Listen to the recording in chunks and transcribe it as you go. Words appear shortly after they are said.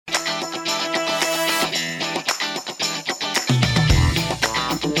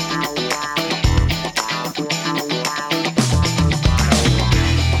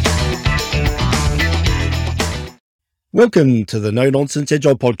Welcome to the No Nonsense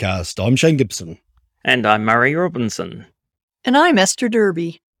Agile Podcast. I'm Shane Gibson. And I'm Murray Robinson. And I'm Esther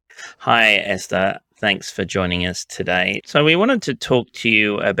Derby. Hi, Esther. Thanks for joining us today. So we wanted to talk to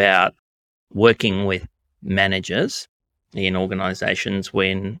you about working with managers in organizations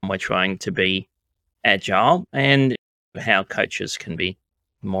when we're trying to be agile and how coaches can be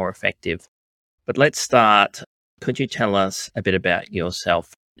more effective. But let's start. Could you tell us a bit about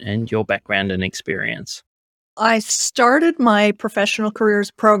yourself and your background and experience? I started my professional career as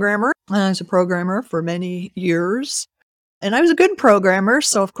a programmer. I was a programmer for many years. And I was a good programmer,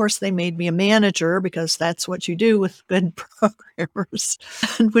 so of course they made me a manager because that's what you do with good programmers,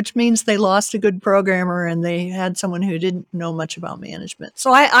 which means they lost a good programmer and they had someone who didn't know much about management.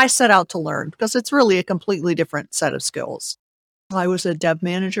 So I set out to learn because it's really a completely different set of skills. I was a dev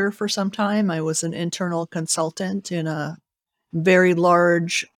manager for some time. I was an internal consultant in a very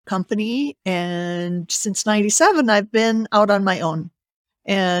large company. And since 97, I've been out on my own.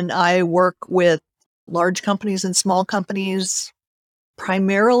 And I work with large companies and small companies,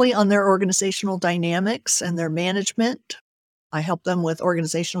 primarily on their organizational dynamics and their management. I help them with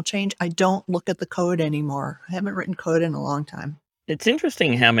organizational change. I don't look at the code anymore. I haven't written code in a long time. It's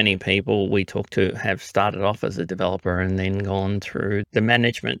interesting how many people we talk to have started off as a developer and then gone through the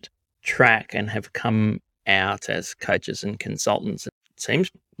management track and have come out as coaches and consultants. It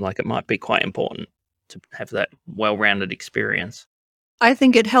seems like it might be quite important to have that well-rounded experience. I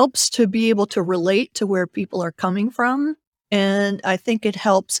think it helps to be able to relate to where people are coming from. And I think it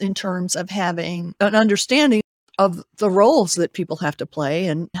helps in terms of having an understanding of the roles that people have to play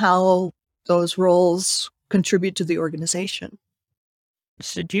and how those roles contribute to the organization.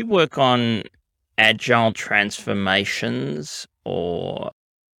 So do you work on agile transformations or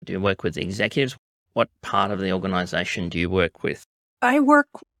do you work with executives? What part of the organization do you work with? I work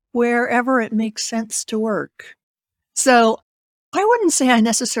wherever it makes sense to work. So I wouldn't say I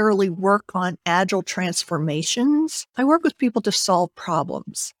necessarily work on agile transformations. I work with people to solve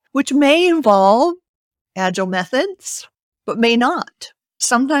problems, which may involve agile methods, but may not.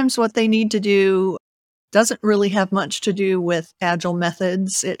 Sometimes what they need to do doesn't really have much to do with agile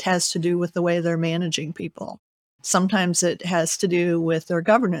methods. It has to do with the way they're managing people. Sometimes it has to do with their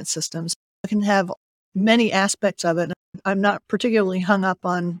governance systems. It can have many aspects of it. I'm not particularly hung up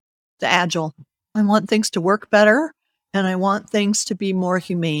on the agile. I want things to work better and I want things to be more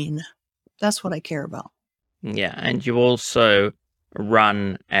humane. That's what I care about. Yeah, and you also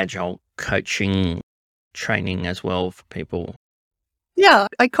run agile coaching training as well for people. Yeah,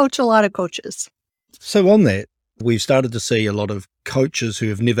 I coach a lot of coaches. So on that, we've started to see a lot of coaches who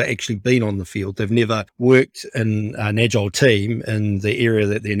have never actually been on the field. They've never worked in an agile team in the area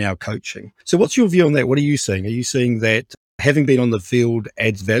that they're now coaching. So what's your view on that? What are you seeing? Are you seeing that having been on the field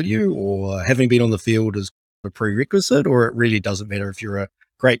adds value, or having been on the field is a prerequisite, or it really doesn't matter if you're a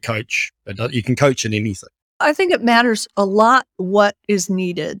great coach? You can coach in anything. I think it matters a lot what is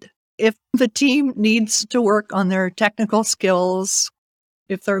needed. If the team needs to work on their technical skills,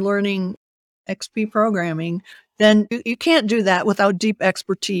 if they're learning XP programming, then you can't do that without deep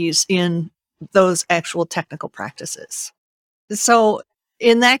expertise in those actual technical practices. So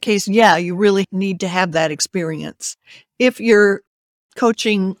in that case, yeah, you really need to have that experience. If you're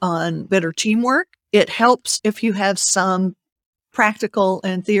coaching on better teamwork, it helps if you have some practical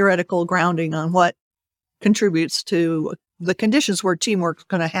and theoretical grounding on what contributes to the conditions where teamwork is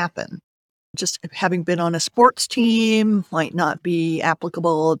going to happen. Just having been on a sports team might not be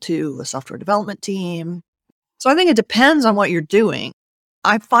applicable to a software development team. So I think it depends on what you're doing.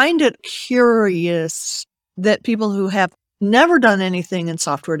 I find it curious that people who have never done anything in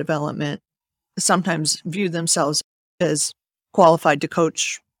software development sometimes view themselves as qualified to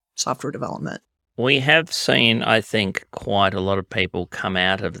coach software development. We have seen, I think, quite a lot of people come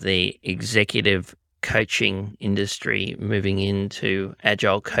out of the executive coaching industry moving into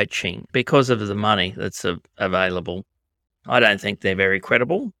agile coaching because of the money that's available. I don't think they're very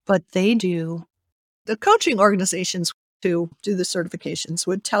credible. But they do. The coaching organizations to do the certifications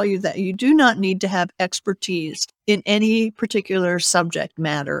would tell you that you do not need to have expertise in any particular subject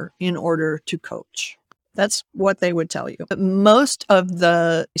matter in order to coach. That's what they would tell you. But most of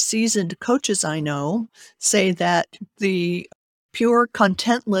the seasoned coaches I know say that the pure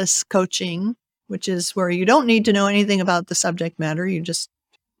contentless coaching, which is where you don't need to know anything about the subject matter, you just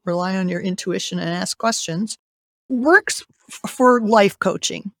rely on your intuition and ask questions, works for life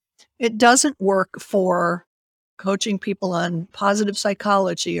coaching. It doesn't work for coaching people on positive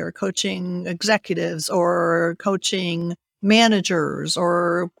psychology or coaching executives or coaching managers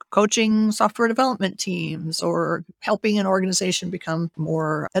or coaching software development teams or helping an organization become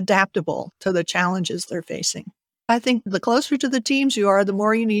more adaptable to the challenges they're facing. I think the closer to the teams you are, the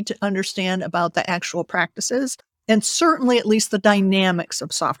more you need to understand about the actual practices and certainly at least the dynamics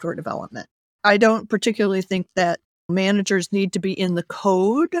of software development. I don't particularly think that managers need to be in the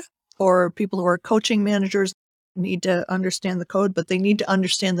code, or people who are coaching managers need to understand the code, but they need to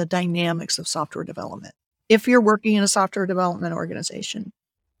understand the dynamics of software development if you're working in a software development organization.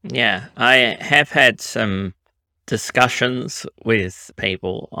 Yeah, I have had some discussions with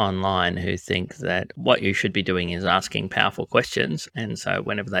people online who think that what you should be doing is asking powerful questions. And so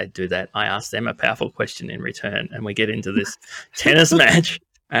whenever they do that, I ask them a powerful question in return, and we get into this tennis match.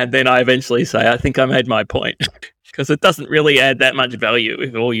 And then I eventually say, I think I made my point, because it doesn't really add that much value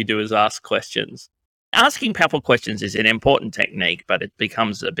if all you do is ask questions. Asking powerful questions is an important technique, but it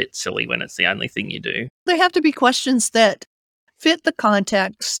becomes a bit silly when it's the only thing you do. They have to be questions that fit the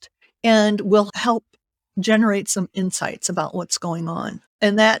context and will help generate some insights about what's going on.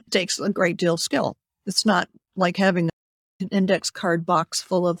 And that takes a great deal of skill. It's not like having an index card box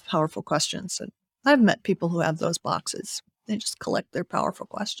full of powerful questions. And I've met people who have those boxes. They just collect their powerful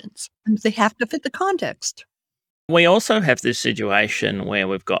questions. And they have to fit the context. We also have this situation where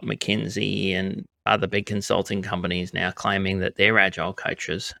we've got McKinsey and other big consulting companies now claiming that they're agile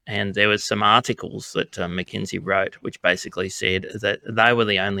coaches. And there was some articles that McKinsey wrote, which basically said that they were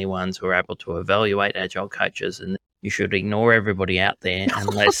the only ones who were able to evaluate agile coaches, and you should ignore everybody out there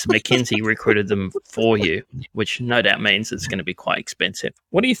unless McKinsey recruited them for you, which no doubt means it's going to be quite expensive.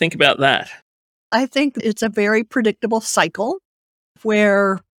 What do you think about that? I think it's a very predictable cycle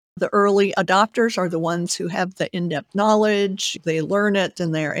where the early adopters are the ones who have the in-depth knowledge. They learn it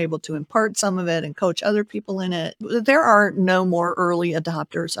and they're able to impart some of it and coach other people in it. There are no more early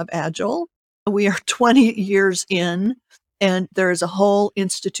adopters of Agile. We are 20 years in, and there's a whole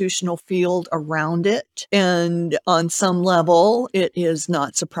institutional field around it. And on some level, it is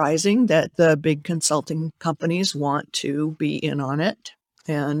not surprising that the big consulting companies want to be in on it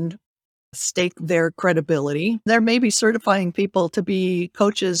and stake their credibility. They're maybe certifying people to be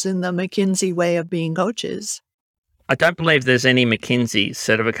coaches in the McKinsey way of being coaches. I don't believe there's any McKinsey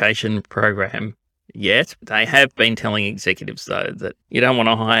certification program yet. They have been telling executives, though, that you don't want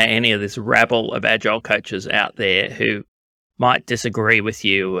to hire any of this rabble of agile coaches out there who might disagree with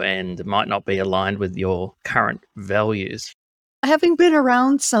you and might not be aligned with your current values. Having been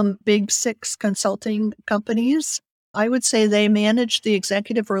around some big six consulting companies, I would say they manage the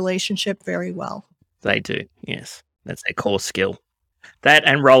executive relationship very well. They do, yes. That's their core skill. That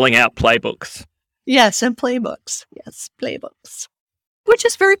and rolling out playbooks. Yes, and playbooks. Yes, playbooks. Which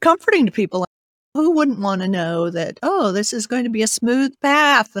is very comforting to people. Who wouldn't want to know that, oh, this is going to be a smooth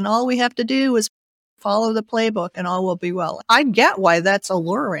path and all we have to do is follow the playbook and all will be well. I get why that's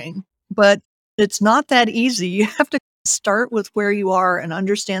alluring, but it's not that easy. You have to start with where you are and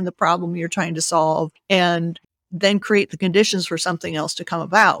understand the problem you're trying to solve and then create the conditions for something else to come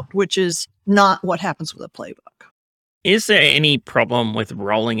about, which is not what happens with a playbook. Is there any problem with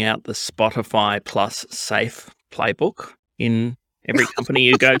rolling out the Spotify plus SAFe playbook in every company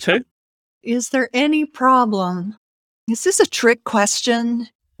you go to? Is there any problem? Is this a trick question?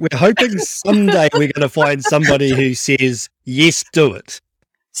 We're hoping someday we're going to find somebody who says, yes, do it.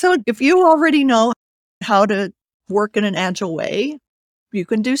 So if you already know how to work in an agile way, you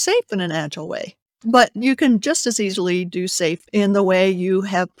can do SAFe in an agile way. But you can just as easily do SAFe in the way you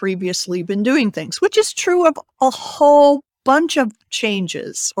have previously been doing things, which is true of a whole bunch of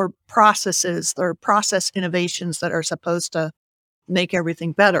changes or processes or process innovations that are supposed to make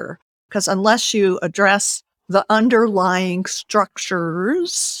everything better. Because unless you address the underlying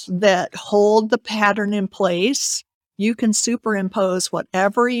structures that hold the pattern in place, you can superimpose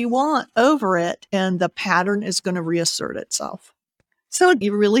whatever you want over it, and the pattern is going to reassert itself. So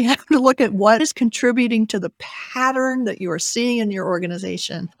you really have to look at what is contributing to the pattern that you are seeing in your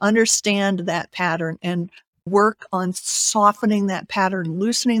organization, understand that pattern, and work on softening that pattern,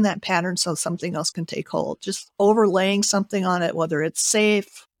 loosening that pattern so something else can take hold. Just overlaying something on it, whether it's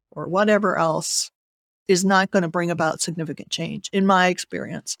SAFe or whatever else, is not going to bring about significant change, in my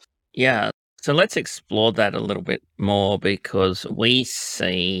experience. Yeah. So let's explore that a little bit more, because we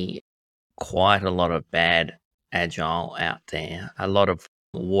see quite a lot of bad agile out there, a lot of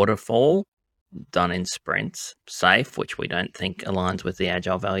waterfall done in sprints, SAFe, which we don't think aligns with the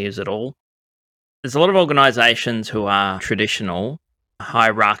agile values at all. There's a lot of organizations who are traditional,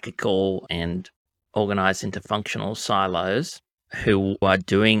 hierarchical, and organized into functional silos who are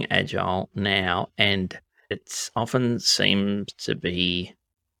doing agile now, and it often seems to be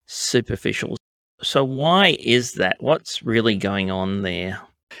superficial. So why is that? What's really going on there?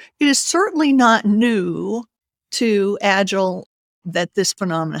 It is certainly not new to agile that this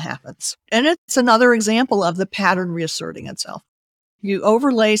phenomena happens. And it's another example of the pattern reasserting itself. You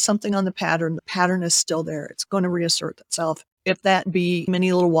overlay something on the pattern is still there. It's going to reassert itself. If that be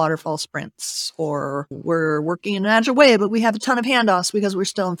many little waterfall sprints, or we're working in an agile way, but we have a ton of handoffs because we're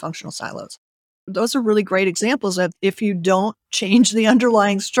still in functional silos. Those are really great examples of if you don't change the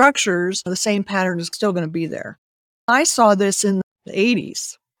underlying structures, the same pattern is still going to be there. I saw this in the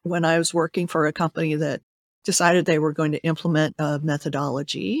 80s when I was working for a company that decided they were going to implement a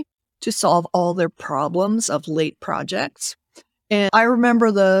methodology to solve all their problems of late projects. And I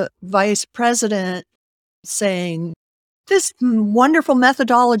remember the vice president saying, "This wonderful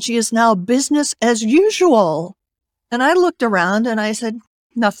methodology is now business as usual." And I looked around and I said,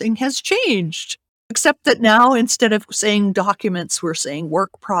 nothing has changed, except that now instead of saying documents, we're saying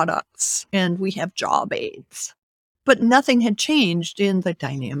work products and we have job aids. But nothing had changed in the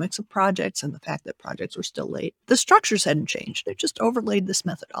dynamics of projects and the fact that projects were still late. The structures hadn't changed. They just overlaid this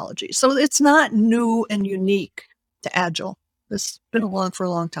methodology. So it's not new and unique to Agile. This has been along for a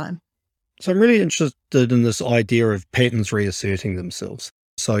long time. So I'm really interested in this idea of patterns reasserting themselves.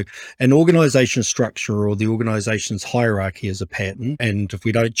 So an organization structure or the organization's hierarchy is a pattern. And if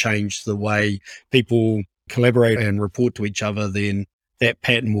we don't change the way people collaborate and report to each other, then that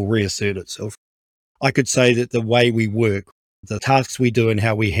pattern will reassert itself. I could say that the way we work, the tasks we do and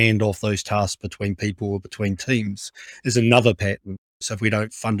how we hand off those tasks between people or between teams is another pattern. So if we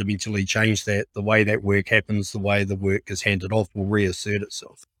don't fundamentally change that, the way that work happens, the way the work is handed off will reassert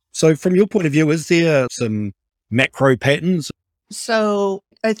itself. So from your point of view, is there some macro patterns? So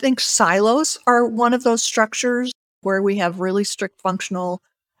I think silos are one of those structures where we have really strict functional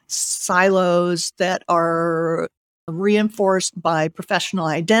silos that are reinforced by professional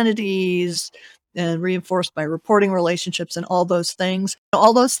identities and reinforced by reporting relationships and all those things.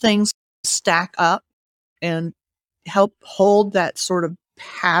 All those things stack up and help hold that sort of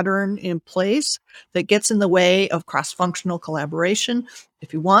pattern in place that gets in the way of cross-functional collaboration.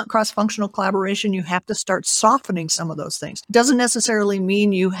 If you want cross-functional collaboration, you have to start softening some of those things. It doesn't necessarily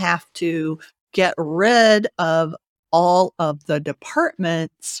mean you have to get rid of all of the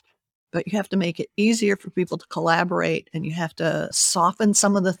departments, but you have to make it easier for people to collaborate, and you have to soften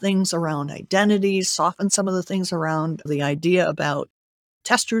some of the things around identities, soften some of the things around the idea about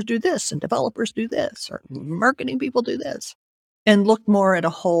testers do this and developers do this, or marketing people do this, and look more at a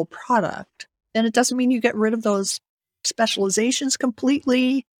whole product. And it doesn't mean you get rid of those specializations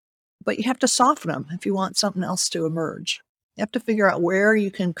completely, but you have to soften them if you want something else to emerge. You have to figure out where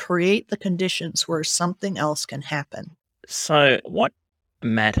you can create the conditions where something else can happen. So what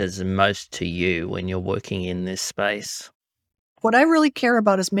matters most to you when you're working in this space? What I really care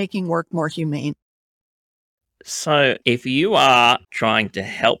about is making work more humane. So if you are trying to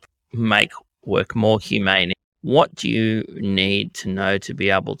help make work more humane, what do you need to know to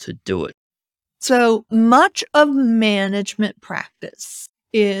be able to do it? So much of management practice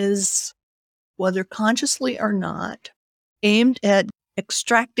is, whether consciously or not, aimed at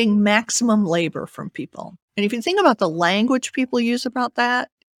extracting maximum labor from people. And if you think about the language people use about that,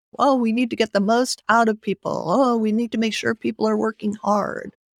 oh, we need to get the most out of people. Oh, we need to make sure people are working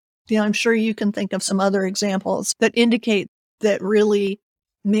hard. I'm sure you can think of some other examples that indicate that really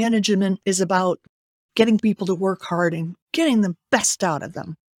management is about getting people to work hard and getting the best out of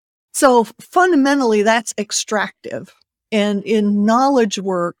them. So fundamentally, that's extractive. And in knowledge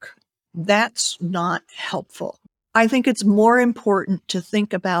work, that's not helpful. I think it's more important to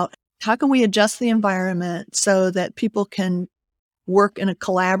think about how can we adjust the environment so that people can work in a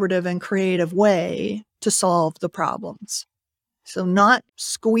collaborative and creative way to solve the problems. So not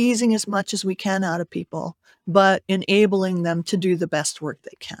squeezing as much as we can out of people, but enabling them to do the best work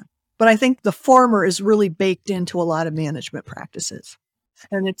they can. But I think the former is really baked into a lot of management practices.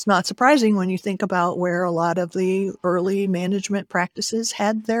 And it's not surprising when you think about where a lot of the early management practices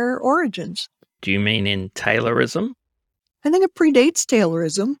had their origins. Do you mean in Taylorism? I think it predates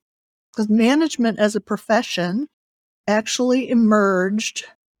Taylorism, because management as a profession actually emerged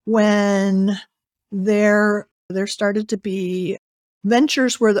when there started to be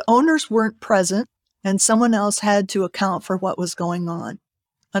ventures where the owners weren't present and someone else had to account for what was going on.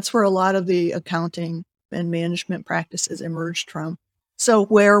 That's where a lot of the accounting and management practices emerged from. So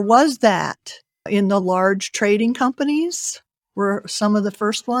where was that? In the large trading companies were some of the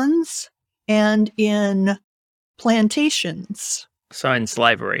first ones, and in plantations. So in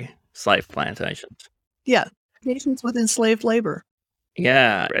slavery, slave plantations. Yeah, plantations with enslaved labor.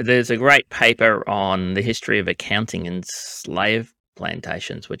 Yeah, there's a great paper on the history of accounting in slave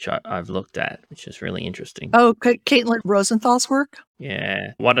plantations, which I've looked at, which is really interesting. Oh, Caitlin Rosenthal's work?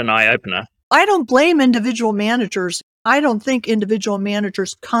 Yeah, what an eye-opener. I don't blame individual managers I don't think individual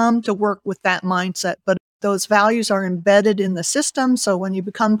managers come to work with that mindset, but those values are embedded in the system. So when you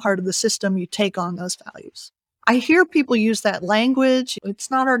become part of the system, you take on those values. I hear people use that language. It's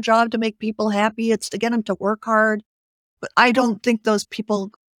not our job to make people happy. It's to get them to work hard. But I don't think those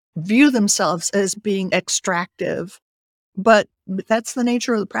people view themselves as being extractive, but that's the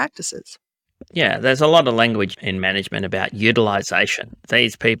nature of the practices. Yeah, there's a lot of language in management about utilization.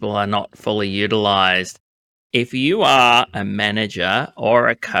 These people are not fully utilized. If you are a manager or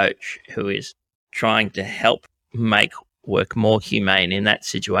a coach who is trying to help make work more humane in that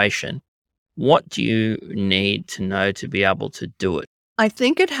situation, what do you need to know to be able to do it? I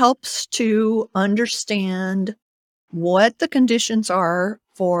think it helps to understand what the conditions are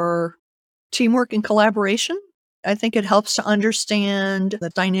for teamwork and collaboration. I think it helps to understand the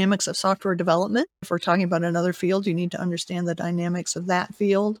dynamics of software development. If we're talking about another field, you need to understand the dynamics of that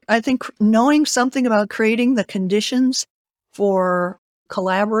field. I think knowing something about creating the conditions for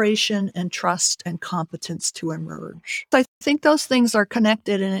collaboration and trust and competence to emerge. I think those things are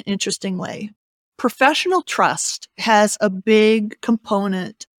connected in an interesting way. Professional trust has a big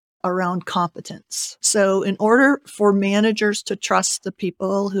component around competence. So in order for managers to trust the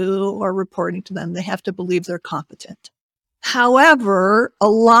people who are reporting to them, they have to believe they're competent. However, a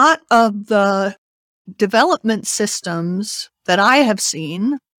lot of the development systems that I have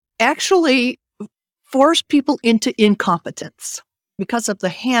seen actually force people into incompetence because of the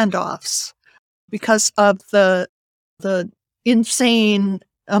handoffs, because of the insane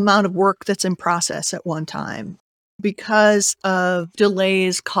amount of work that's in process at one time, because of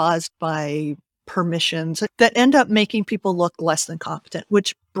delays caused by permissions that end up making people look less than competent,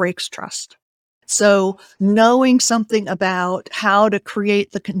 which breaks trust. So knowing something about how to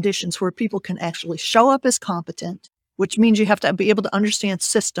create the conditions where people can actually show up as competent, which means you have to be able to understand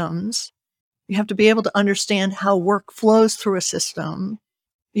systems. You have to be able to understand how work flows through a system.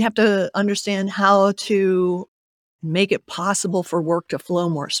 You have to understand how to make it possible for work to flow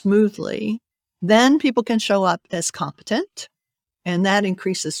more smoothly. Then people can show up as competent, and that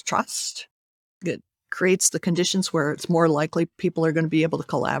increases trust. It creates the conditions where it's more likely people are going to be able to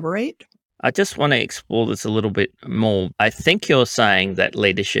collaborate. I just want to explore this a little bit more. I think you're saying that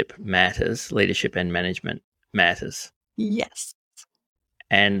leadership matters, leadership and management matters. Yes.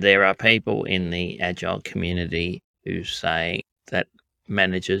 And there are people in the Agile community who say that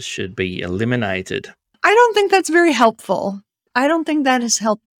managers should be eliminated. I don't think that's very helpful. I don't think that has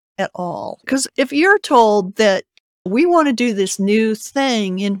helped at all. Because if you're told that we want to do this new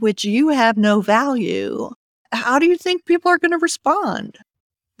thing in which you have no value, how do you think people are going to respond?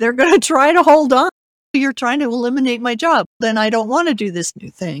 They're going to try to hold on. You're trying to eliminate my job. Then I don't want to do this new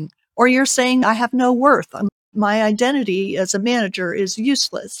thing. Or you're saying I have no worth. My identity as a manager is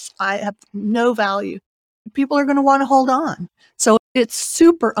useless. I have no value. People are going to want to hold on. So it's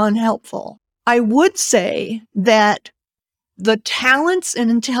super unhelpful. I would say that the talents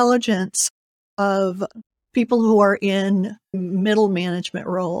and intelligence of people who are in middle management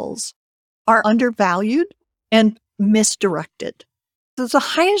roles are undervalued and misdirected. So the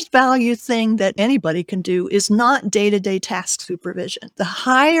highest value thing that anybody can do is not day-to-day task supervision. The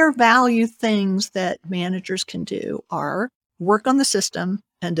higher value things that managers can do are work on the system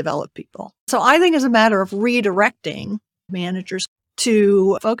and develop people. So I think it's a matter of redirecting managers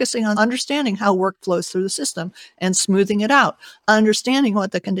to focusing on understanding how work flows through the system and smoothing it out, understanding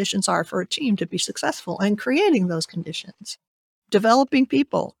what the conditions are for a team to be successful and creating those conditions, developing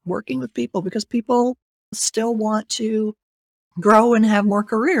people, working with people, because people still want to grow and have more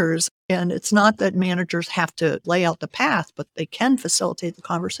careers. And it's not that managers have to lay out the path, but they can facilitate the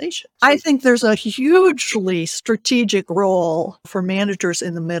conversation. I think there's a hugely strategic role for managers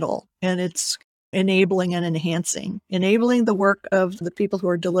in the middle, and it's enabling and enabling the work of the people who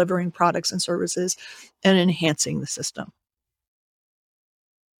are delivering products and services and enhancing the system.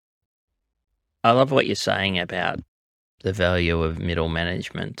 I love what you're saying about the value of middle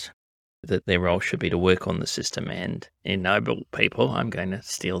management, that their role should be to work on the system and enable people. I'm going to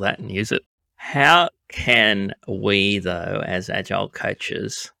steal that and use it. How can we, though, as Agile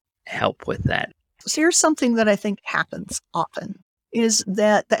coaches, help with that? So here's something that I think happens often, is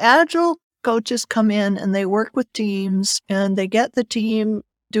that the Agile coaches come in and they work with teams and they get the team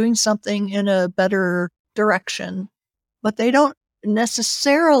doing something in a better direction, but they don't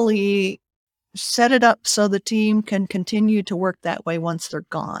necessarily set it up so the team can continue to work that way once they're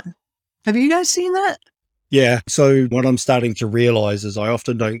gone. Have you guys seen that? Yeah. So what I'm starting to realize is I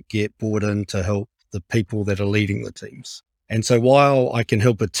often don't get brought in to help the people that are leading the teams. And so while I can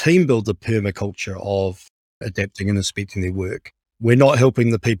help a team build the permaculture of adapting and inspecting their work, we're not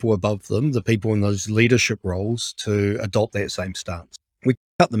helping the people above them, the people in those leadership roles, to adopt that same stance. We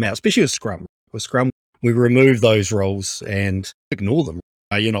cut them out, especially with Scrum. With Scrum, we remove those roles and ignore them.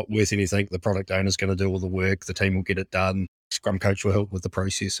 You're not worth anything. The product owner is going to do all the work. The team will get it done. Scrum coach will help with the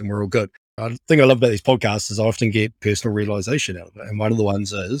process, and we're all good. I think I love about these podcasts is I often get personal realization out of it. And one of the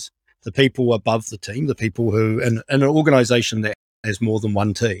ones is the people above the team, the people who, in an organization that has more than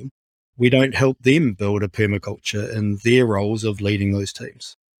one team, we don't help them build a permaculture in their roles of leading those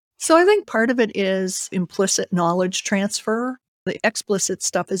teams. So I think part of it is implicit knowledge transfer. The explicit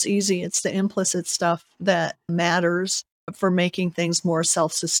stuff is easy. It's the implicit stuff that matters for making things more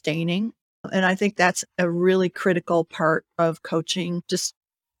self-sustaining. And I think that's a really critical part of coaching, just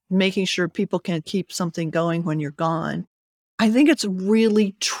making sure people can keep something going when you're gone. I think it's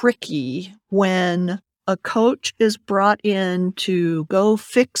really tricky when a coach is brought in to go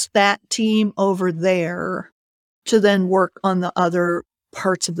fix that team over there to then work on the other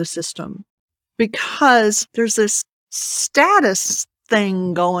parts of the system, because there's this status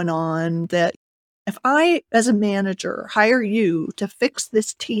thing going on that if I, as a manager, hire you to fix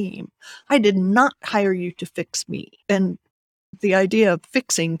this team, I did not hire you to fix me. And the idea of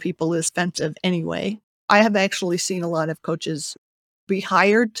fixing people is offensive anyway. I have actually seen a lot of coaches be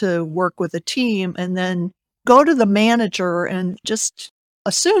hired to work with a team and then go to the manager and just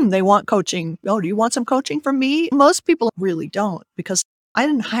assume they want coaching. Oh, do you want some coaching from me? Most people really don't, because I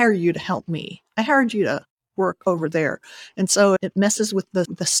didn't hire you to help me. I hired you to work over there. And so it messes with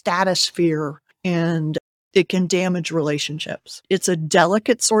the status sphere, and it can damage relationships. It's a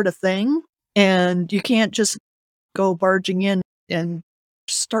delicate sort of thing, and you can't just go barging in and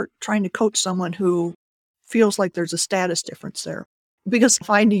start trying to coach someone who feels like there's a status difference there. Because if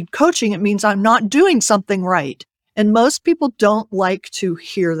I need coaching, it means I'm not doing something right. And most people don't like to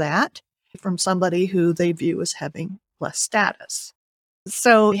hear that from somebody who they view as having less status.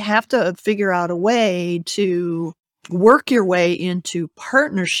 So you have to figure out a way to work your way into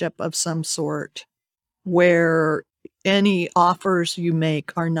partnership of some sort where any offers you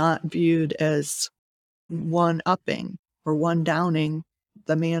make are not viewed as one-upping or one-downing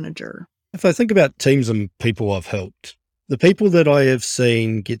the manager. If I think about teams and people I've helped, the people that I have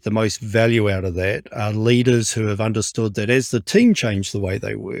seen get the most value out of that are leaders who have understood that as the team change the way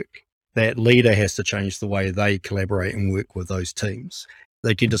they work, that leader has to change the way they collaborate and work with those teams.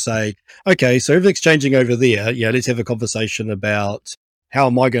 They tend to say, okay, so everything's changing over there. Yeah, let's have a conversation about how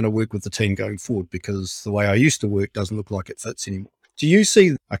am I going to work with the team going forward, because the way I used to work doesn't look like it fits anymore. Do you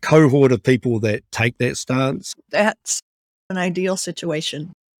see a cohort of people that take that stance? That's an ideal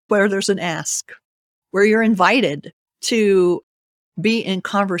situation where there's an ask, where you're invited to be in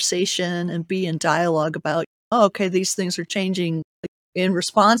conversation and be in dialogue about, oh, okay, these things are changing. In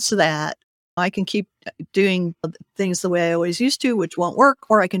response to that, I can keep doing things the way I always used to, which won't work,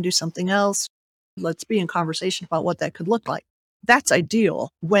 or I can do something else. Let's be in conversation about what that could look like. That's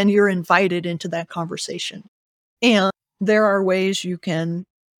ideal when you're invited into that conversation. And there are ways you can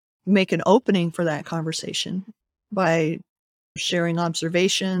make an opening for that conversation by sharing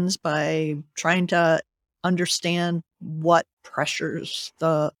observations, by trying to understand what pressures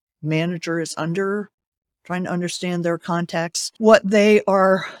the manager is under, trying to understand their context, what they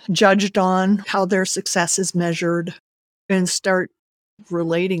are judged on, how their success is measured, and start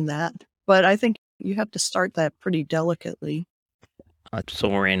relating that. But I think you have to start that pretty delicately. I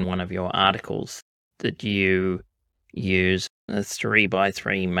saw in one of your articles that you use a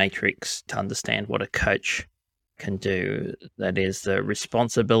 3x3 matrix to understand what a coach can do. That is the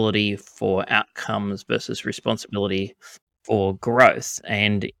responsibility for outcomes versus responsibility for growth.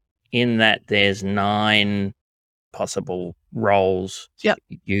 And in that, there's 9 possible roles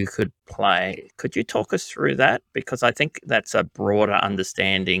you could play. Could you talk us through that? Because I think that's a broader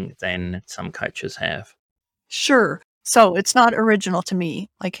understanding than some coaches have. Sure. So it's not original to me.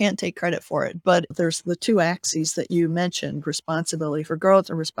 I can't take credit for it, but there's the 2 axes that you mentioned, responsibility for growth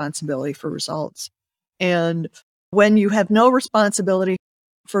and responsibility for results. And when you have no responsibility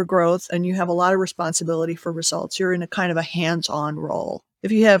for growth and you have a lot of responsibility for results, you're in a kind of a hands-on role.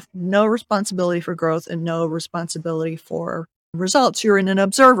 If you have no responsibility for growth and no responsibility for results, you're in an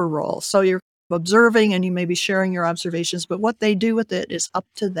observer role. So you're observing and you may be sharing your observations, but what they do with it is up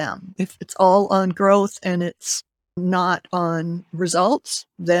to them. If it's all on growth and it's not on results,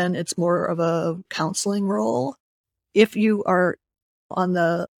 then it's more of a counseling role. If you are on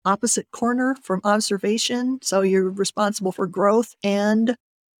the opposite corner from observation, so you're responsible for growth and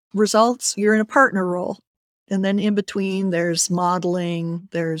results, you're in a partner role. And then in between, there's modeling,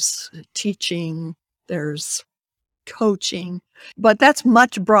 there's teaching, there's coaching. But that's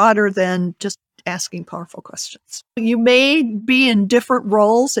much broader than just asking powerful questions. You may be in different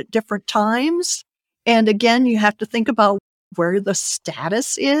roles at different times. And again, you have to think about where the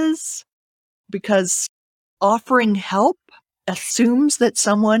status is, because offering help assumes that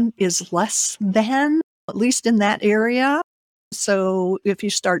someone is less than, at least in that area. So if you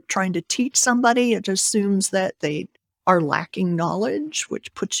start trying to teach somebody, it assumes that they are lacking knowledge,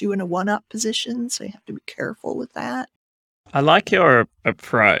 which puts you in a one-up position. So you have to be careful with that. I like your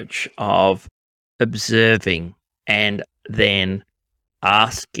approach of observing and then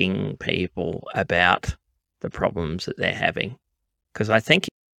asking people about the problems that they're having. Because I think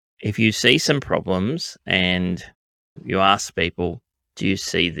if you see some problems and you ask people, do you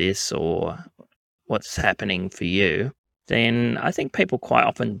see this or what's happening for you? Then I think people quite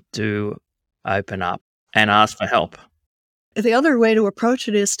often do open up and ask for help. The other way to approach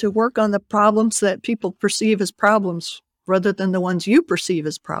it is to work on the problems that people perceive as problems rather than the ones you perceive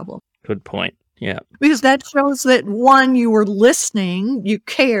as problems. Good point. Yeah. Because that shows that, one, you were listening, you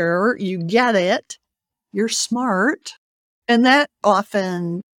care, you get it, you're smart. And that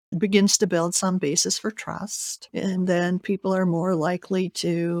often begins to build some basis for trust. And then people are more likely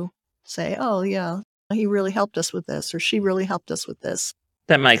to say, oh, yeah, he really helped us with this, or she really helped us with this.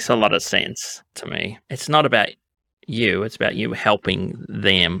 That makes a lot of sense to me. It's not about you, it's about you helping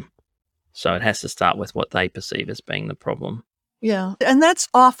them. So it has to start with what they perceive as being the problem. Yeah. And that's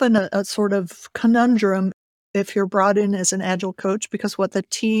often a sort of conundrum if you're brought in as an Agile coach, because what the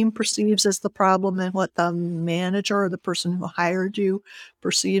team perceives as the problem and what the manager or the person who hired you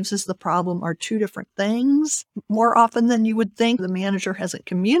perceives as the problem are two different things. More often than you would think, the manager hasn't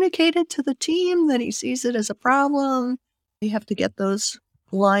communicated to the team that he sees it as a problem. You have to get those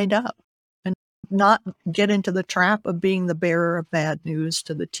lined up and not get into the trap of being the bearer of bad news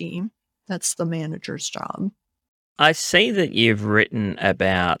to the team. That's the manager's job. I see that you've written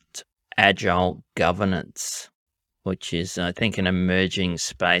about Agile governance, which is, I think, an emerging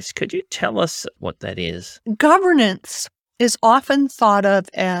space. Could you tell us what that is? Governance is often thought of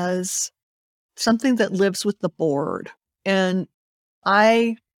as something that lives with the board. And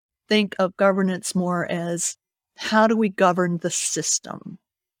I think of governance more as, how do we govern the system?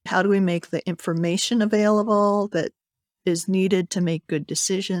 How do we make the information available that is needed to make good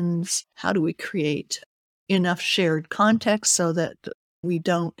decisions? How do we create enough shared context so that we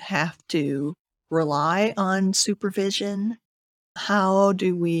don't have to rely on supervision? How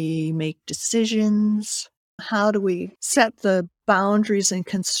do we make decisions? How do we set the boundaries and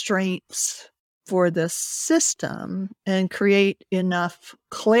constraints for the system and create enough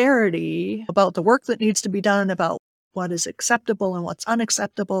clarity about the work that needs to be done, about what is acceptable and what's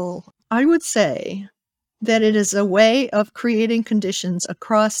unacceptable? I would say that it is a way of creating conditions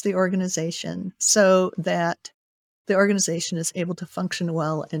across the organization so that the organization is able to function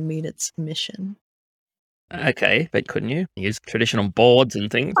well and meet its mission. Okay, but couldn't you use traditional boards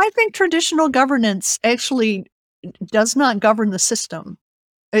and things? I think traditional governance actually does not govern the system.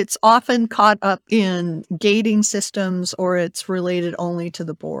 It's often caught up in gating systems, or it's related only to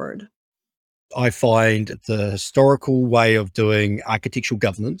the board. I find the historical way of doing architectural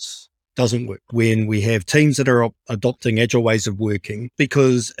governance doesn't work when we have teams that are adopting agile ways of working,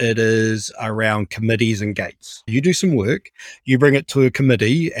 because it is around committees and gates. You do some work, you bring it to a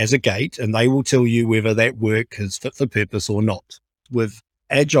committee as a gate, and they will tell you whether that work is fit for purpose or not. With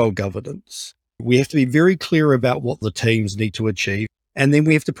agile governance, we have to be very clear about what the teams need to achieve. And then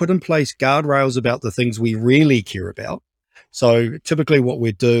we have to put in place guardrails about the things we really care about. So typically what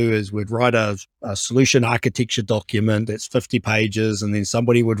we'd do is we'd write a solution architecture document that's 50 pages, and then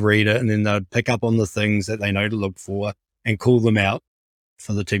somebody would read it, and then they'd pick up on the things that they know to look for and call them out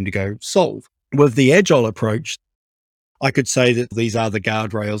for the team to go solve. With the agile approach, I could say that these are the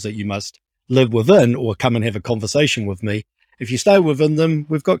guardrails that you must live within or come and have a conversation with me. If you stay within them,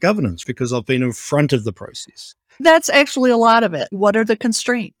 we've got governance because I've been in front of the process. That's actually a lot of it. What are the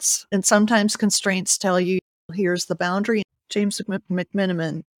constraints? And sometimes constraints tell you, here's the boundary. James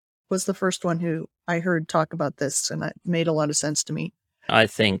McMenamin was the first one who I heard talk about this, and it made a lot of sense to me. I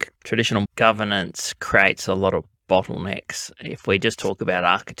think traditional governance creates a lot of bottlenecks. If we just talk about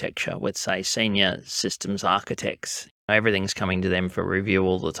architecture with, say, senior systems architects, everything's coming to them for review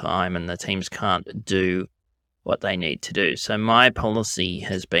all the time, and the teams can't do what they need to do. So my policy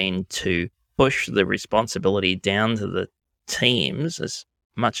has been to push the responsibility down to the teams as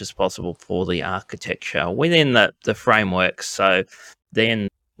much as possible for the architecture within the framework. So then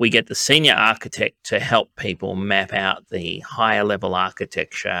we get the senior architect to help people map out the higher level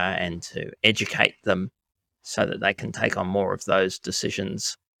architecture and to educate them so that they can take on more of those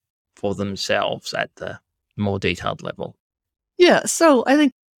decisions for themselves at the more detailed level. Yeah, so I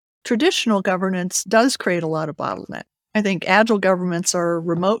think traditional governance does create a lot of bottleneck. I think agile governance or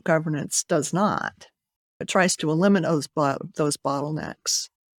remote governance does not. It tries to eliminate those bottlenecks.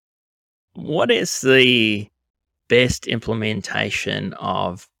 What is the best implementation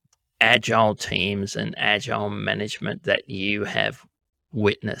of agile teams and agile management that you have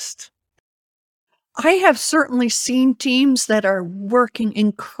witnessed? I have certainly seen teams that are working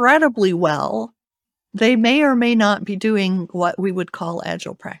incredibly well. They may or may not be doing what we would call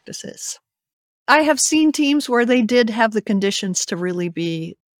agile practices. I have seen teams where they did have the conditions to really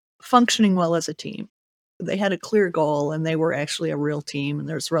be functioning well as a team. They had a clear goal and they were actually a real team and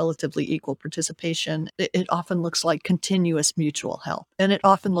there's relatively equal participation. It often looks like continuous mutual help, and it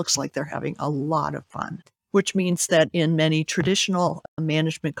often looks like they're having a lot of fun, which means that in many traditional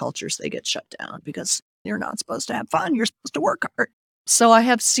management cultures, they get shut down because you're not supposed to have fun. You're supposed to work hard. So I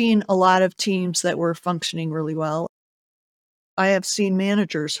have seen a lot of teams that were functioning really well. I have seen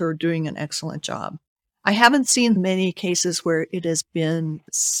managers who are doing an excellent job. I haven't seen many cases where it has been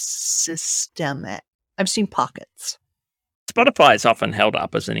systemic. I've seen pockets. Spotify is often held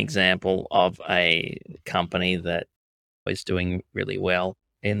up as an example of a company that is doing really well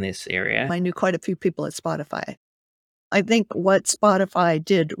in this area. I knew quite a few people at Spotify. I think what Spotify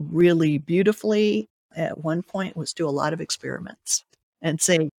did really beautifully at one point was do a lot of experiments and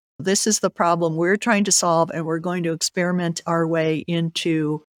say, this is the problem we're trying to solve, and we're going to experiment our way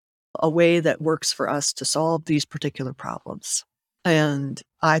into a way that works for us to solve these particular problems. And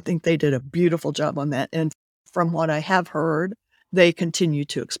I think they did a beautiful job on that. And from what I have heard, they continue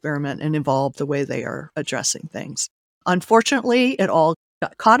to experiment and evolve the way they are addressing things. Unfortunately, it all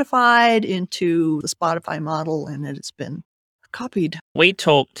got codified into the Spotify model, and it has been copied. We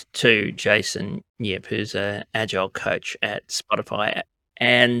talked to Jason Yip, who's an agile coach at Spotify,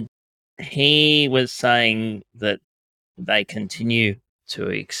 and he was saying that they continue to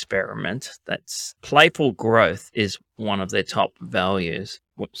experiment. That's playful growth is one of their top values.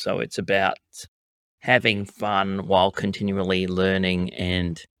 So it's about having fun while continually learning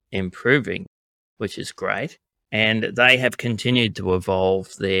and improving, which is great. And they have continued to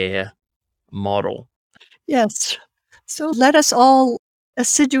evolve their model. Yes. So let us all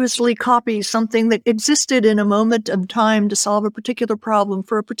assiduously copy something that existed in a moment of time to solve a particular problem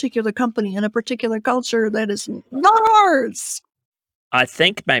for a particular company in a particular culture that is not ours. I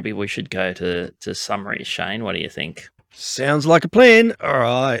think maybe we should go to summary. Shane, what do you think? Sounds like a plan. All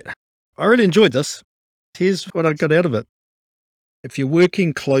right. I really enjoyed this. Here's what I got out of it. If you're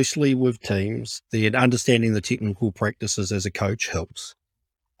working closely with teams, then understanding the technical practices as a coach helps.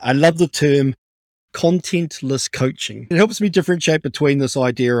 I love the term contentless coaching. It helps me differentiate between this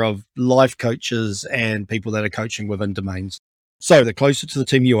idea of life coaches and people that are coaching within domains. So the closer to the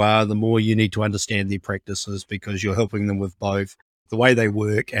team you are, the more you need to understand their practices because you're helping them with both the way they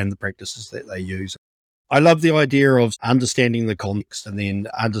work and the practices that they use. I love the idea of understanding the context and then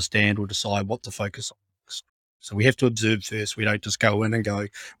understand or decide what to focus on next. So we have to observe first. We don't just go in and go,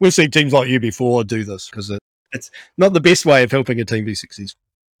 we've seen teams like you before do this, because it's not the best way of helping a team be successful.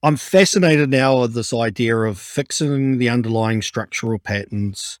 I'm fascinated now with this idea of fixing the underlying structural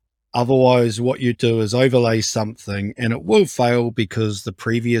patterns. Otherwise, what you do is overlay something and it will fail because the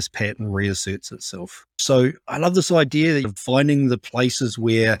previous pattern reasserts itself. So I love this idea of finding the places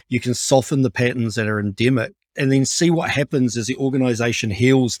where you can soften the patterns that are endemic and then see what happens as the organization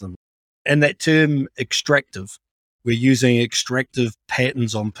heals them. And that term extractive, we're using extractive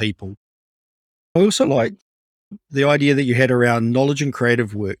patterns on people. I also like the idea that you had around knowledge and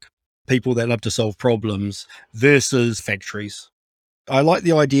creative work, people that love to solve problems versus factories. I like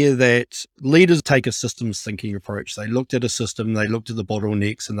the idea that leaders take a systems thinking approach. They looked at a system, they looked at the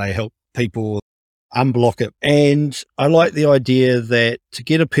bottlenecks, and they help people unblock it. And I like the idea that to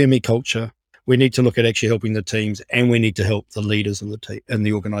get a permaculture, we need to look at actually helping the teams, and we need to help the leaders in the team and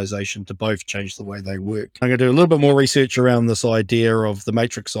the organization to both change the way they work. I'm going to do a little bit more research around this idea of the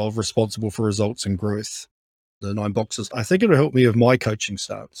matrix of responsible for results and growth, the 9 boxes. I think it'll help me with my coaching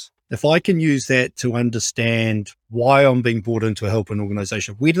stance. If I can use that to understand why I'm being brought in to help an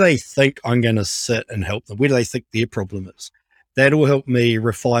organization, where do they think I'm going to sit and help them? Where do they think their problem is? That will help me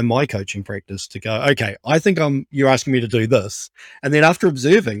refine my coaching practice to go, okay, I think you're asking me to do this. And then after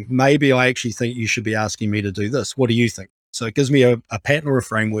observing, maybe I actually think you should be asking me to do this. What do you think? So it gives me a pattern or a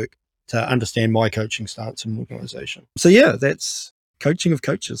framework to understand my coaching stance in an organization. So yeah, that's coaching of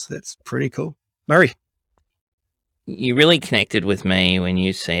coaches. That's pretty cool. Murray. You really connected with me when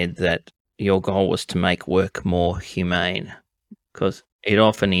you said that your goal was to make work more humane, because it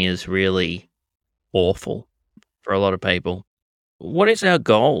often is really awful for a lot of people. What is our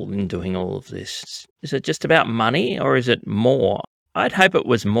goal in doing all of this? Is it just about money, or is it more? I'd hope it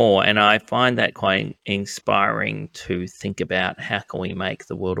was more, and I find that quite inspiring to think about how can we make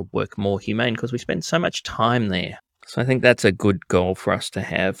the world of work more humane, because we spend so much time there. So I think that's a good goal for us to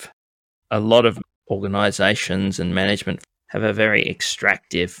have. A lot of organizations and management have a very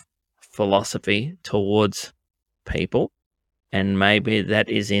extractive philosophy towards people, and maybe that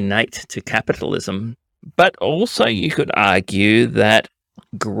is innate to capitalism. But also you could argue that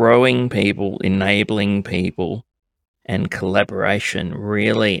growing people, enabling people, and collaboration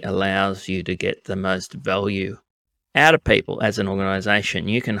really allows you to get the most value out of people as an organization.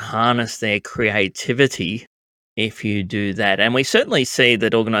 You can harness their creativity if you do that. And we certainly see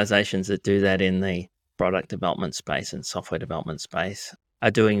that organizations that do that in the product development space and software development space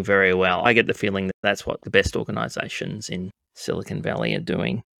are doing very well. I get the feeling that that's what the best organizations in Silicon Valley are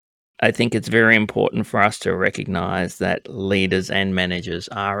doing. I think it's very important for us to recognize that leaders and managers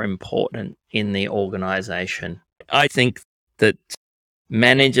are important in the organization. I think that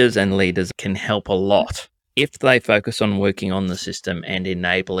managers and leaders can help a lot if they focus on working on the system and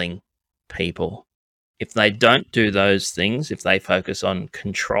enabling people. If they don't do those things, if they focus on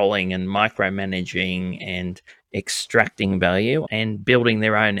controlling and micromanaging and extracting value and building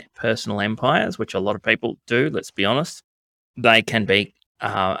their own personal empires, which a lot of people do, let's be honest, they can be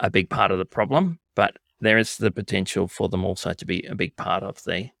a big part of the problem, but there is the potential for them also to be a big part of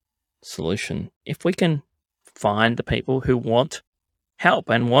the solution. If we can find the people who want help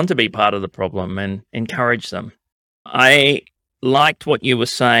and want to be part of the problem and encourage them. I liked what you were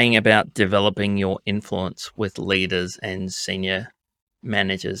saying about developing your influence with leaders and senior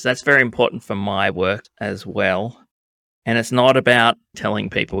managers. That's very important for my work as well. And it's not about telling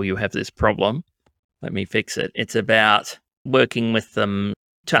people you have this problem, let me fix it. It's about working with them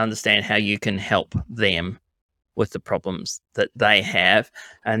to understand how you can help them with the problems that they have.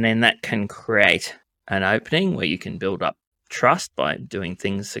 And then that can create an opening where you can build up trust by doing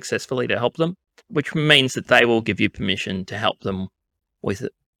things successfully to help them, which means that they will give you permission to help them with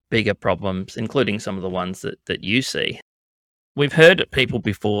bigger problems, including some of the ones that you see. We've heard people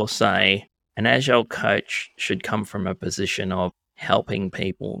before say an Agile coach should come from a position of helping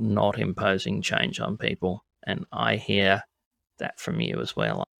people, not imposing change on people. And I hear that from you as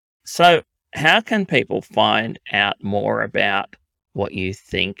well. So how can people find out more about what you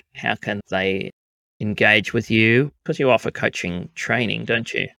think? How can they engage with you? Because you offer coaching training,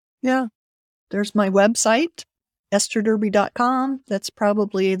 don't you? Yeah. There's my website, estherderby.com. That's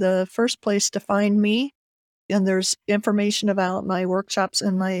probably the first place to find me. And there's information about my workshops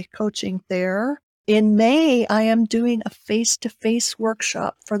and my coaching there. In May, I am doing a face-to-face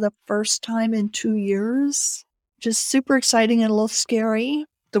workshop for the first time in 2 years. Just super exciting and a little scary.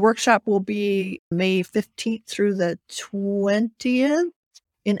 The workshop will be May 15th through the 20th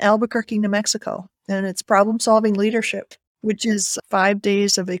in Albuquerque, New Mexico. And it's problem-solving leadership, which is 5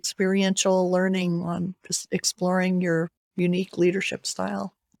 days of experiential learning on just exploring your unique leadership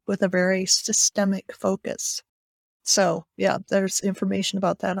style with a very systemic focus. So, yeah, there's information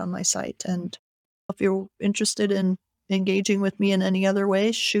about that on my site. And if you're interested in engaging with me in any other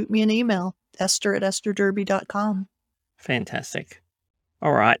way, shoot me an email, esther@estherderby.com. Fantastic.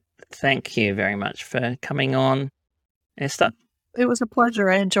 All right. Thank you very much for coming on, Esther. It was a pleasure.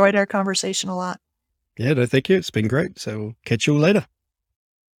 I enjoyed our conversation a lot. Yeah, no, thank you. It's been great. So we'll catch you all later.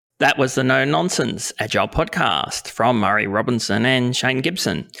 That was the No Nonsense Agile podcast from Murray Robinson and Shane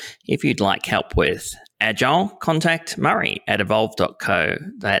Gibson. If you'd like help with Agile, contact Murray at evolve.co.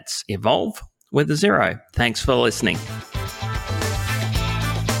 That's evolve with a 0. Thanks for listening.